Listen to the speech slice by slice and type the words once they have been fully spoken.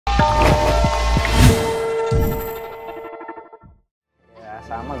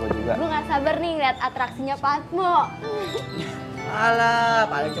sabar nih lihat atraksinya Patmo. Alah,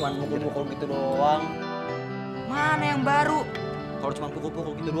 paling cuma pukul-pukul gitu doang. Mana yang baru? Kalau cuma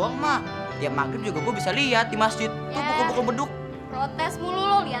pukul-pukul gitu doang mah, tiap maghrib juga gue bisa lihat di masjid. Tuh pukul-pukul bedug. Protes mulu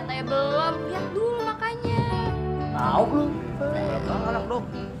lo, lihat aja belum. Lihat dulu makanya. Tahu belum? Anak belum.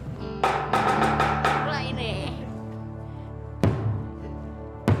 Mulai ini.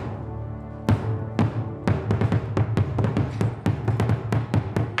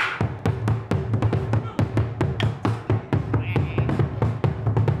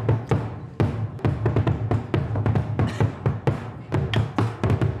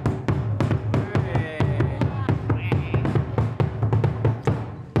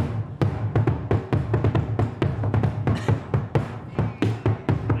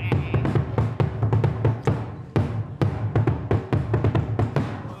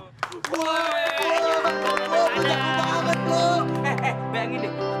 Bayangin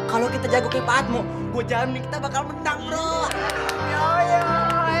deh, kalau kita jago kayak Patmo, gue jamin kita bakal menang, bro.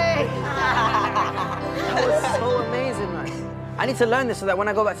 That was so amazing, man. I need to learn this so that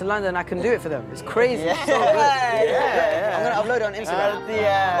when I go back to London, I can do it for them. It's crazy. Yeah. So good. Yeah. I'm gonna upload it on Instagram.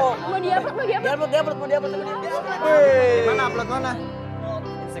 Oh, mau diupload. Diupload. Mana upload mana?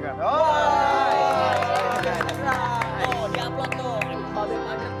 Instagram. Diupload tuh.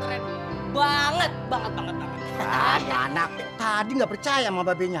 Keren banget. Anak, tadi nggak percaya sama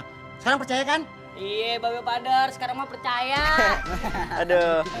babenya. Sekarang percaya kan? Iya, Babe Padar, sekarang mah percaya.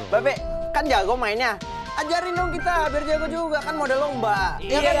 Aduh, Babe kan jago mainnya. Ajarin dong kita biar jago juga, kan model lomba.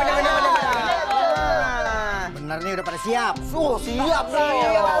 Iya, kan, bener. Bener nih udah pada siap. Siap.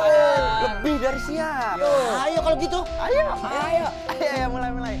 Lebih dari siap. Ayo kalau gitu. Ayo,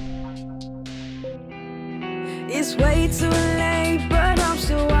 mulai. It's way too late, but I'm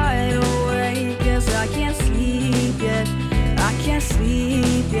still wide awake. 'Cause I can't sleep yet.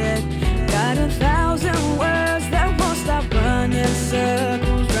 Got 1,000 words that won't stop running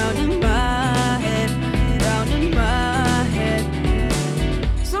circles round in my head.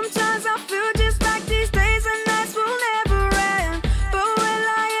 Sometimes I feel just like these days and nights will never end. But will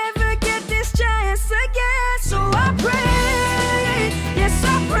I ever get this chance again? So I pray, yes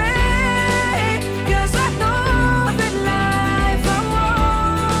I pray, 'cause I know that life I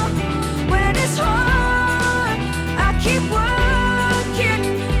want. When it's hard, I keep working.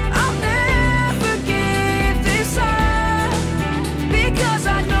 I'll never give this up, because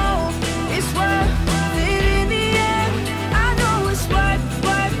I know it's worth it in the end. I know it's worth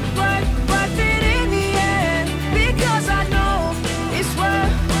it in the end, because I know it's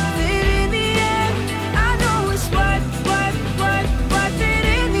worth it in the end. I know it's worth it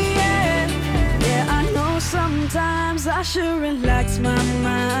in the end. Yeah, I know sometimes I should relax my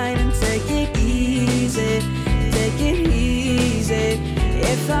mind and take it easy.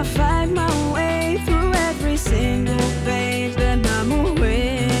 If I fight